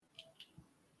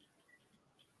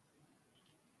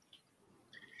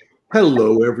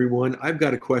Hello, everyone. I've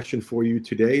got a question for you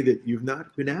today that you've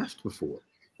not been asked before,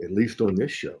 at least on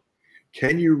this show.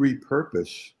 Can you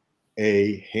repurpose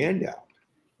a handout,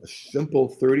 a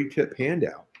simple 30-tip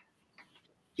handout,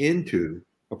 into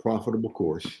a profitable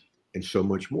course and so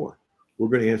much more? We're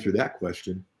going to answer that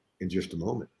question in just a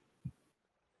moment.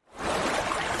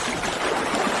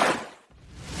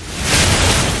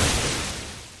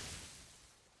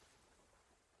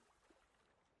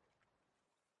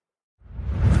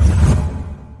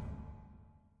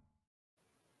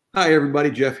 Hi, everybody.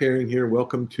 Jeff Herring here.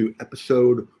 Welcome to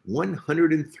episode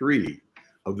 103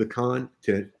 of the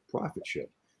Content Profit Show.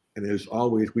 And as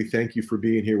always, we thank you for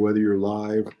being here, whether you're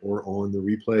live or on the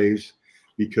replays,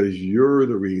 because you're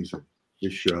the reason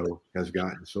this show has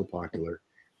gotten so popular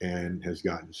and has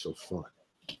gotten so fun.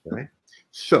 Okay?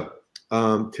 So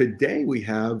today we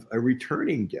have a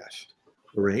returning guest.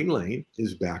 Lorraine Lane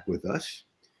is back with us.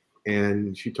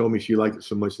 And she told me she liked it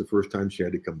so much the first time she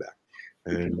had to come back.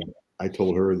 And I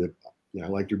told her that I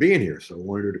liked her being here, so I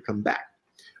wanted her to come back.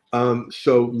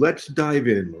 So let's dive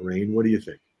in, Lorraine. What do you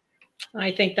think?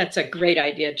 I think that's a great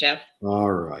idea, Jeff. All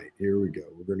right, here we go.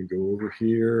 We're going to go over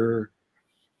here,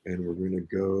 and we're going to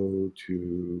go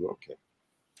to, okay.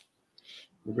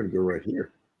 We're going to go right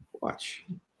here. Watch.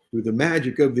 Through the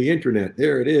magic of the internet,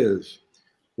 there it is.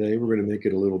 Okay, we're going to make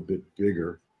it a little bit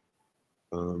bigger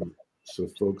so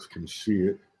folks can see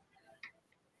it.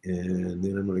 And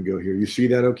then I'm going to go here. You see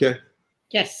that okay?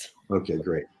 Yes. Okay,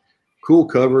 great. Cool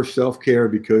cover, self-care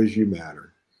because you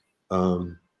matter. All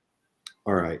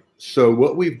right. So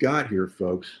what we've got here,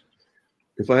 folks,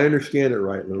 if I understand it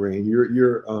right, Lorraine,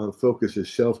 your focus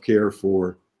is self-care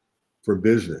for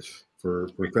business, for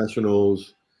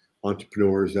professionals,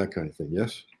 entrepreneurs, that kind of thing.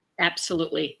 Yes?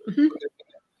 Absolutely. Mm-hmm.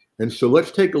 And so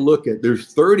let's take a look at,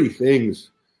 there's 30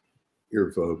 things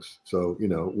here, folks. So,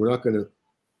 we're not going to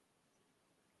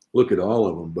look at all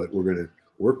of them, but we're going to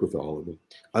work with all of them.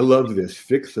 I love this.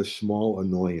 Fix a small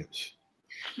annoyance.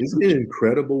 Isn't it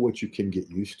incredible what you can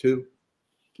get used to?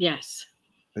 Yes.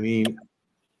 I mean,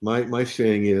 my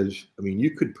saying is,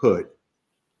 you could put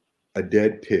a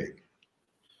dead pig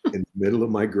in the middle of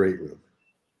my great room.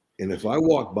 And if I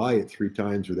walk by it 3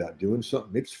 times without doing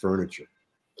something, it's furniture.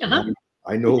 Uh-huh.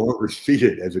 I no longer see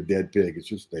it as a dead pig. It's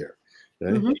just there.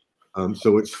 Okay? Mm-hmm.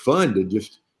 So it's fun to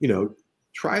just,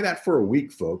 try that for a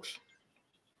week, folks,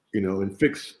 and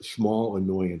fix small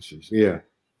annoyances. Yeah,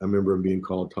 I remember them being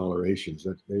called tolerations.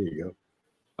 There you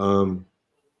go.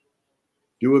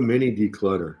 Do a mini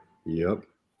declutter. Yep.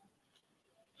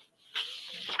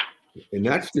 And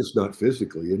that's just not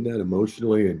physically, isn't that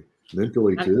emotionally and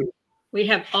mentally too? We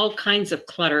have all kinds of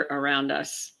clutter around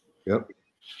us. Yep.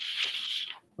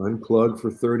 Unplug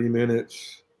for 30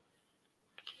 minutes.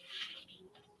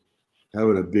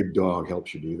 Having a big dog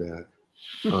helps you do that.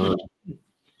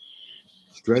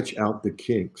 Stretch out the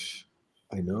kinks.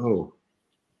 I know.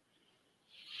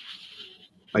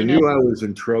 I knew I was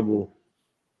in trouble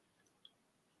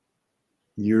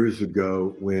years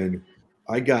ago when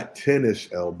I got tennis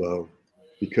elbow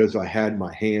because I had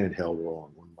my hand held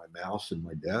wrong on my mouse and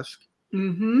my desk.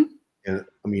 Mm-hmm. And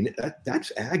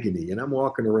that's agony. And I'm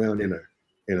walking around in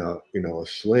a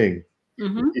sling.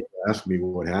 Mm-hmm. People ask me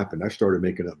what happened. I started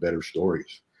making up better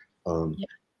stories.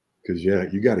 Because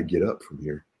you got to get up from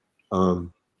here. As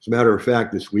a matter of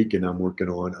fact, this weekend I'm working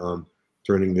on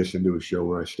turning this into a show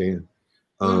where I stand.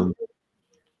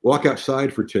 Walk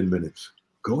outside for 10 minutes.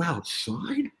 Go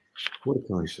outside? What a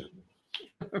concept.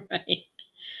 Right.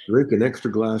 Drink an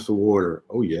extra glass of water.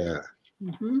 Oh, yeah.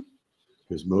 Mm-hmm.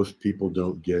 Because most people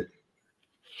don't get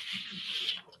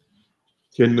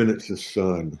 10 minutes of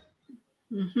sun.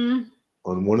 Mm-hmm.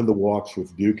 On one of the walks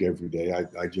with Duke every day,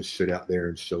 I just sit out there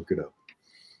and soak it up.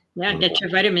 Yeah, get your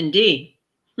vitamin D.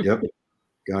 Yep.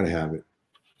 Got to have it.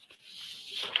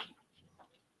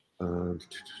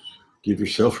 Give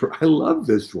yourself, I love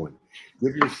this one.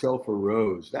 Give yourself a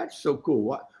rose. That's so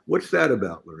cool. What's that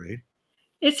about, Lorraine?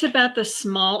 It's about the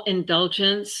small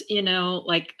indulgence,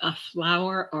 like a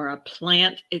flower or a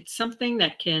plant. It's something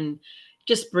that can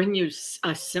just bring you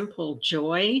a simple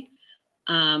joy.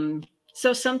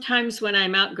 So sometimes when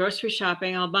I'm out grocery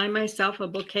shopping, I'll buy myself a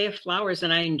bouquet of flowers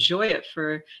and I enjoy it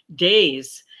for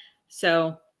days.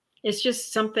 So it's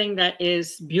just something that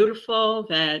is beautiful,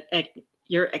 that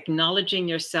you're acknowledging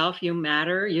yourself. You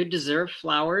matter. You deserve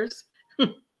flowers. I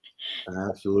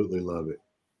absolutely love it.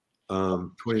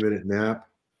 20-minute nap.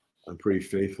 I'm pretty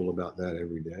faithful about that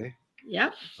every day.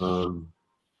 Yep.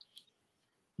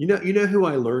 You know who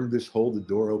I learned this hold the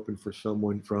door open for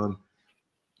someone from?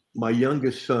 My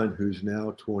youngest son, who's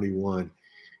now 21.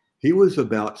 He was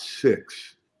about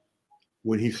 6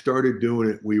 when he started doing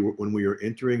it, when we were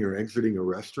entering or exiting a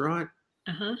restaurant,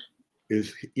 Uh-huh.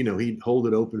 is, he'd hold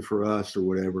it open for us or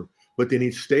whatever, but then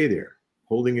he'd stay there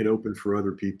holding it open for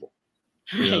other people,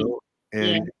 Right. Yeah.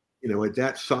 and at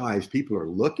that size, people are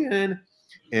looking,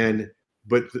 and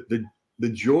but the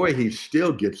joy he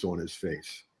still gets on his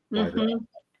face by that.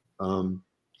 Mm-hmm.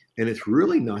 And it's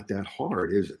really not that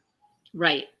hard, is it?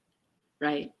 Right.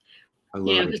 Right. I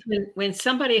Yeah, love it. because when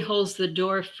somebody holds the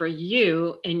door for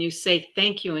you and you say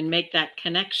thank you and make that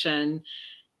connection,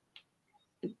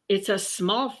 it's a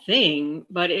small thing,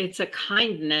 but it's a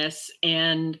kindness.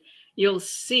 And you'll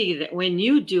see that when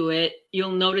you do it,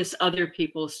 you'll notice other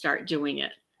people start doing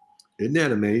it. Isn't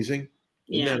that amazing?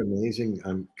 Isn't Yeah. that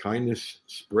amazing? Kindness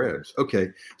spreads.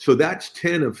 Okay, so that's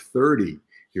 10 of 30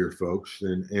 here, folks,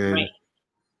 and Right.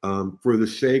 for the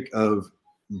sake of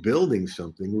building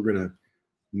something, we're going to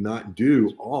not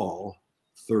do all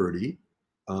 30,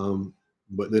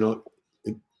 but then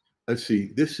let's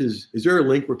see. Is there a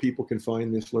link where people can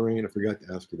find this, Lorraine? I forgot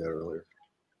to ask you that earlier.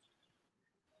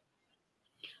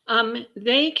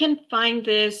 They can find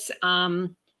this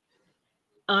on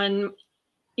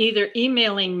either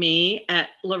emailing me at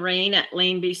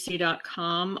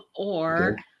lorraine@lanebc.com,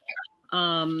 or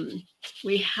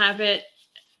we have it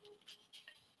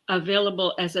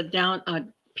available as a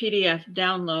PDF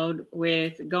download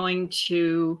with going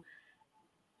to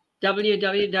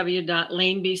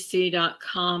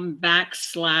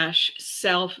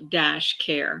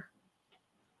www.lanebc.com/self-care.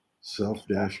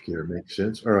 Self-care makes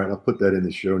sense. All right, I'll put that in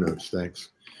the show notes. Thanks.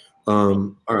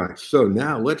 All right, so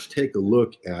now let's take a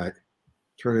look at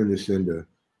turning this into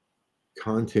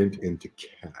content into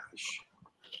cash.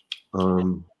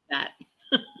 That.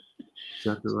 Is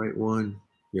that the right one?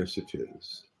 Yes, it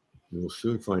is. And we'll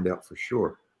soon find out for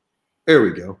sure. There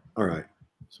we go. All right,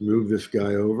 let's move this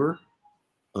guy over.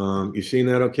 You seen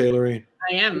that okay, Lorraine?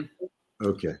 I am.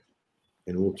 Okay,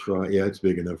 and we'll try. Yeah, it's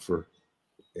big enough for.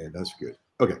 Yeah, that's good.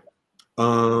 Okay.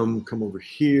 Come over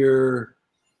here.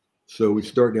 So we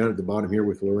start down at the bottom here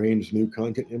with Lorraine's new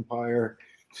content empire,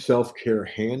 self-care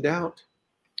handout.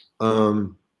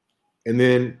 And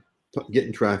then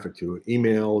getting traffic to it,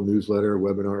 email, newsletter,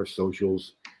 webinar,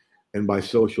 socials. And by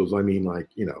socials, I mean like,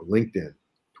 LinkedIn,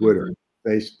 Twitter,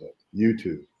 Facebook,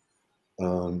 YouTube.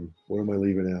 What am I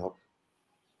leaving out?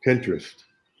 Pinterest.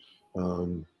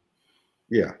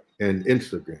 Yeah. And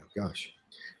Instagram, gosh.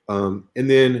 And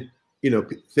then,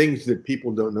 things that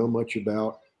people don't know much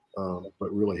about,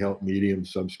 but really help: Medium,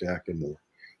 Substack, and more.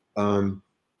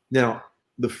 Now,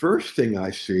 the first thing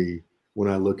I see when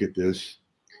I look at this,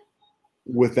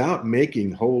 without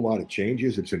making a whole lot of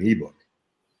changes, it's an ebook,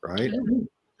 right?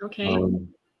 Okay.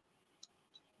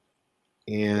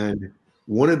 And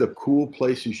one of the cool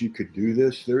places you could do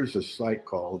this, there's a site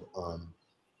called, I'm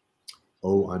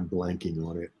blanking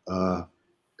on it.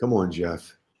 Come on,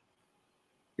 Jeff.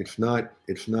 It's not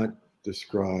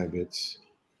Describe. It's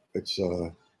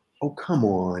come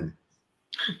on.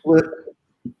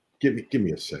 Give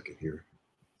me a second here.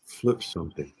 Flip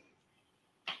something.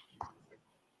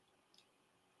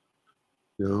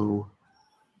 No.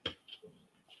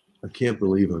 I can't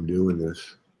believe I'm doing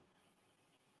this.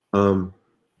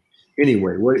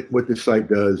 Anyway, what the site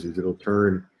does is it'll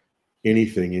turn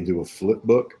anything into a flip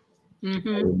book.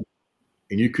 And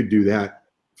you could do that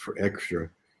for extra.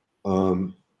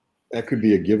 That could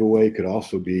be a giveaway. It could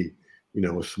also be,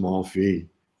 a small fee.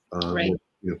 Right.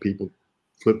 Where, people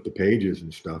flip the pages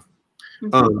and stuff.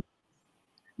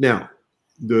 Now,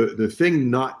 the thing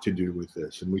not to do with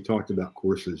this, and we talked about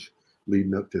courses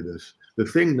leading up to this, the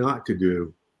thing not to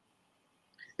do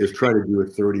is try to do a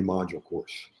 30 module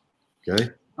course. Okay.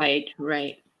 Right.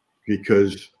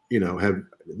 Because,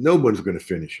 nobody's going to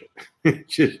finish it. It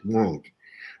just won't.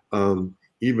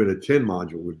 Even a 10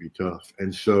 module would be tough.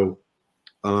 And so,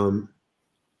 one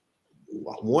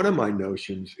of my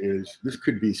notions is this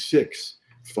could be 6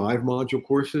 5-module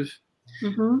courses,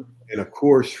 and a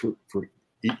course for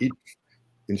each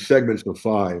in segments of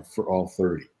 5 for all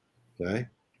 30. Okay.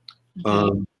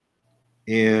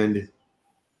 And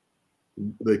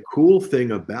the cool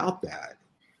thing about that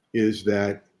is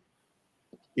that,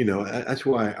 that's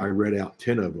why I read out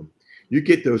 10 of them. You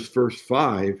get those first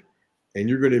 5 and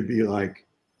you're going to be like,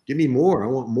 give me more. I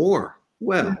want more.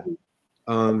 Well,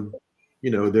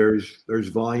 there's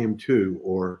volume 2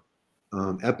 or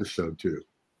episode 2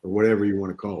 or whatever you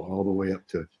want to call it, all the way up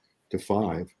to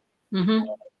 5.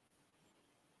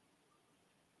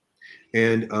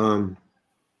 And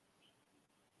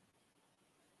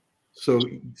so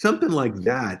something like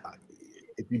that,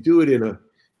 if you do it in a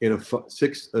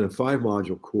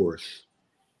 5-module course,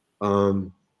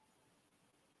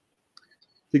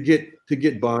 to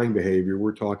get buying behavior,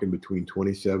 we're talking between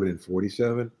 27 and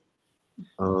 47.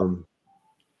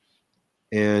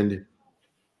 And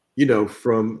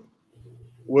from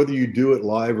whether you do it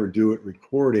live or do it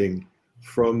recording,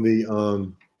 from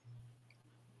the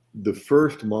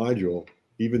first module,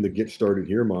 even the get started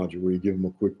here module where you give them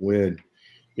a quick win,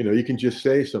 you can just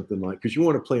say something like, because you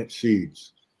want to plant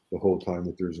seeds the whole time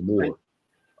that there's more.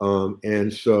 Right.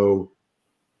 And so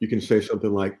you can say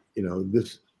something like,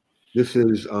 this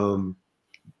is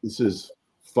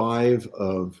 5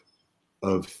 of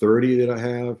 30 that I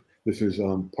have. This is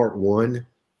part 1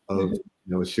 of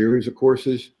a series of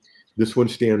courses. This one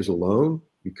stands alone.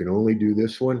 You can only do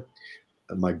this one.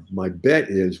 My bet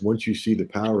is once you see the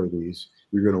power of these,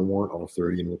 you're going to want all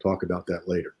 30, and we'll talk about that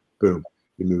later. Boom,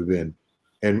 you move in,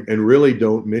 and really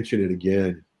don't mention it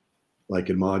again, like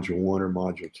in module 1 or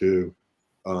module 2,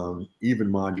 even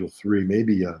module 3.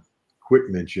 Maybe a quick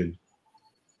mention,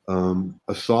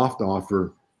 a soft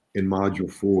offer in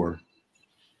module 4,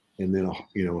 and then a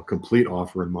complete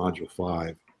offer in module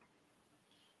 5,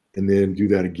 and then do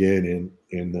that again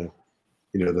in the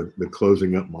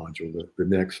closing up module, the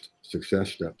next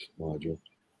success steps module.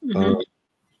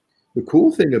 The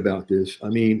cool thing about this,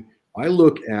 I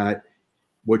look at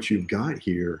what you've got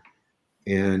here,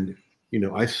 and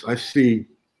I see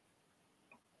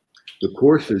the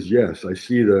courses. Yes, I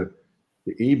see the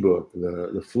ebook,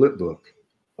 the flip book.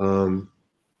 Part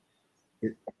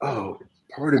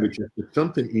of it just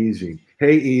something easy.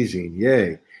 Hey, easy,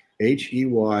 yay,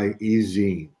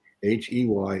 HEYEZINE,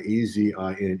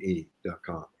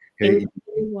 HEYEZINE.com. Hey,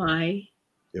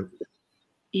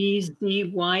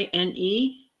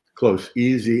 HEYEZYNE. Close.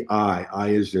 Easy. I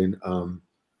is in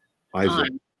Isaac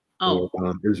or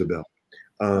Isabel.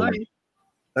 Right.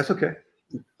 That's okay.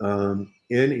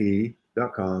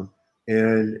 NE.com,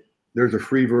 and there's a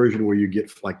free version where you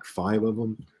get like 5 of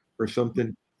them or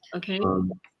something. Okay.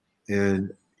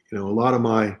 And a lot of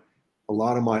my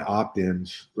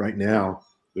opt-ins right now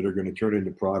that are going to turn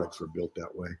into products are built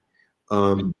that way,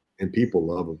 and people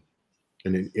love them,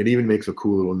 and it even makes a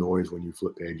cool little noise when you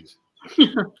flip pages.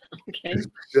 Okay. It's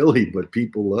silly, but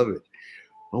people love it.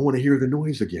 I want to hear the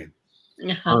noise again.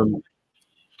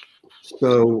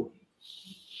 So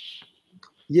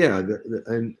yeah,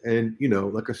 and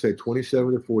like I said,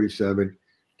 27 to 47,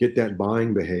 get that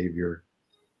buying behavior.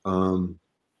 And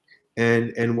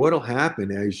what'll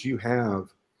happen as you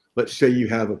have, let's say you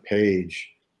have a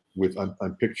page with,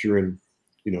 I'm picturing,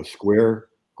 square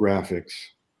graphics,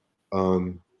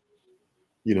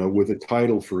 with a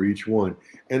title for each one,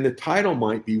 and the title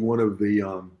might be one of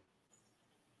the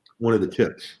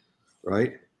tips,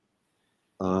 right?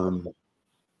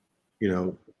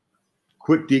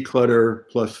 Quick declutter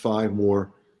plus 5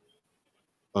 more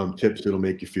tips that'll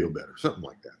make you feel better, something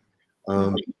like that.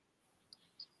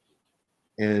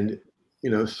 And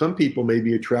some people may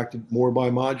be attracted more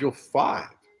by module 5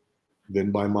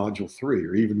 than by module 3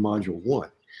 or even module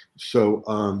 1.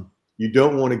 So you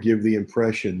don't want to give the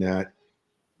impression that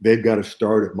they've got to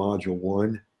start at module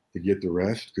 1 to get the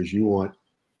rest, because you want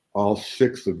all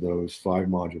 6 of those 5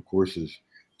 module courses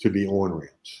to be on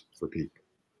ramps for people.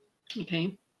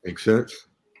 Okay. Make sense?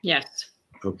 Yes.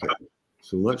 Okay.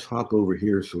 So let's hop over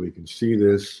here so we can see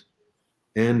this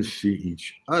and see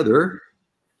each other.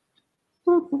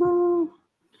 All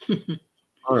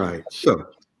right. So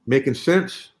making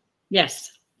sense?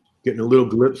 Yes. Getting a little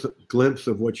glimpse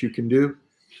of what you can do?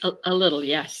 A little,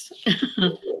 yes.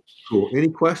 Cool. Any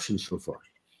questions so far?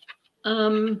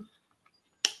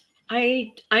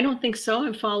 I don't think so.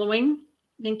 I'm following.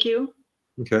 Thank you.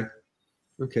 Okay.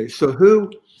 So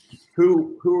who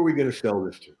are we going to sell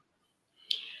this to?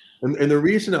 And the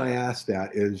reason I asked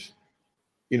that is,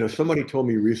 somebody told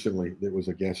me recently, that was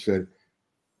a guest, said,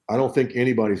 I don't think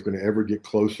anybody's going to ever get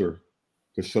closer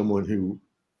to someone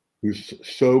who's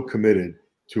so committed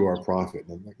to our profit.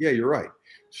 And I'm like, yeah, you're right.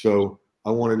 So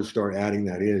I wanted to start adding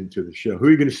that into the show. Who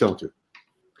are you going to sell to?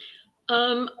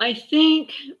 I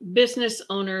think business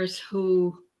owners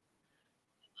who,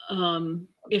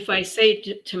 if I say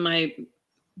to my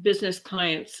business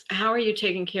clients, how are you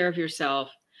taking care of yourself?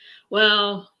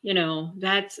 Well,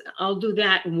 I'll do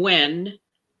that when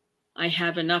I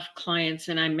have enough clients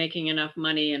and I'm making enough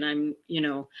money and I'm,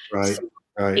 right. So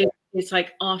it's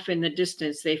like off in the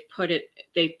distance. They've put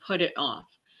it off.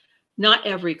 Not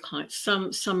every client.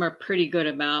 Some are pretty good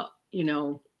about,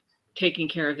 taking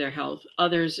care of their health.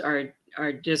 Others are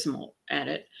dismal at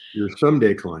it. Your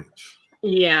someday clients.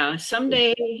 Yeah.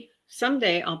 Someday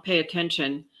I'll pay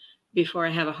attention before I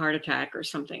have a heart attack or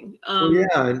something. Well,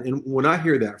 yeah. And when I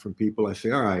hear that from people, I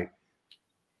say, all right,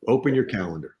 open your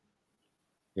calendar.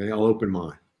 Okay, I'll open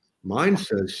mine. Mine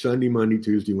says Sunday, Monday,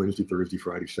 Tuesday, Wednesday, Thursday,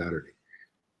 Friday, Saturday.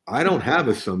 I don't have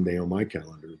a someday on my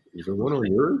calendar. Is there one on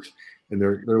yours? And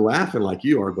they're laughing like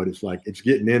you are, but it's like it's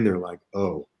getting in there like,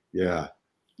 oh yeah, I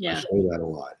Yeah. say that a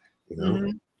lot, you know?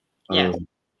 Mhm. Yeah.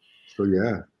 So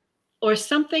yeah. Or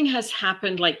something has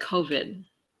happened like COVID,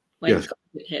 when Yes.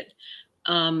 COVID hit.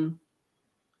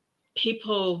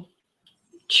 People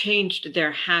changed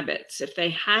their habits. If they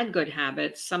had good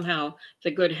habits, somehow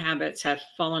the good habits have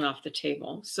fallen off the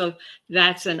table. So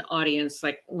that's an audience.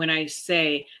 Like when I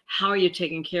say, how are you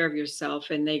taking care of yourself?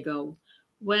 And they go,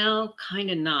 well,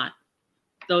 kind of not.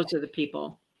 Those are the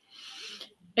people.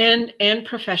 And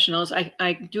professionals.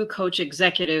 I do coach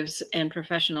executives and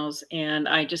professionals. And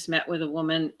I just met with a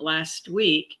woman last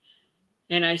week.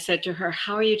 And I said to her,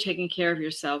 how are you taking care of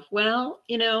yourself? Well,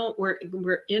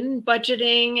 we're in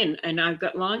budgeting and I've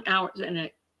got long hours. And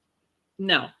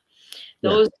no,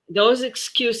 Yeah. those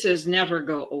excuses never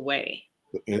go away.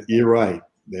 You're right.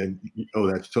 And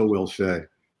that's so well said.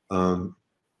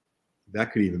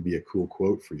 That could even be a cool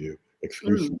quote for you.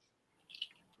 Excuses. Mm,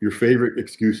 Your favorite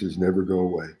excuses never go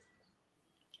away.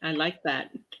 I like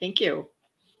that. Thank you.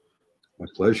 My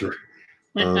pleasure.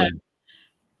 I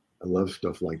love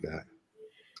stuff like that.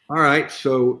 All right.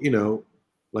 So,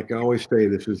 like I always say,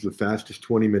 this is the fastest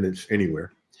 20 minutes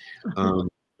anywhere.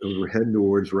 We're heading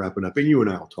towards wrapping up, and you and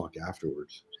I will talk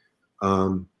afterwards.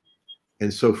 And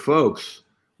so, folks,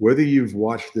 whether you've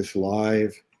watched this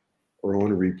live or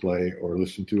on a replay or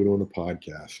listened to it on a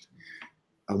podcast,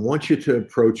 I want you to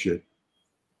approach it,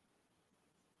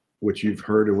 what you've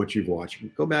heard and what you've watched.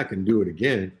 Go back and do it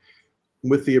again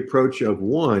with the approach of,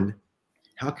 one,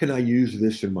 how can I use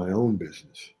this in my own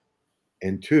business?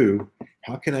 And two,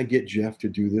 how can I get Jeff to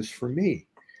do this for me?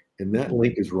 And that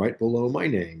link is right below my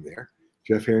name there,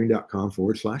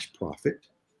 jeffherring.com/profit.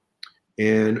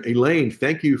 And Elaine,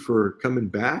 thank you for coming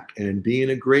back and being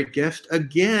a great guest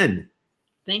again.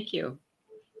 Thank you.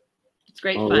 It's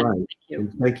great All fun. right. Thank you.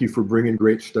 And thank you for bringing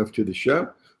great stuff to the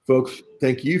show. Folks,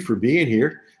 thank you for being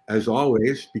here, as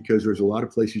always, because there's a lot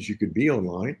of places you could be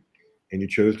online, and you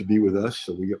chose to be with us,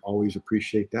 so we always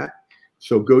appreciate that.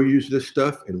 So go use this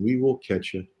stuff, and we will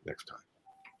catch you next time.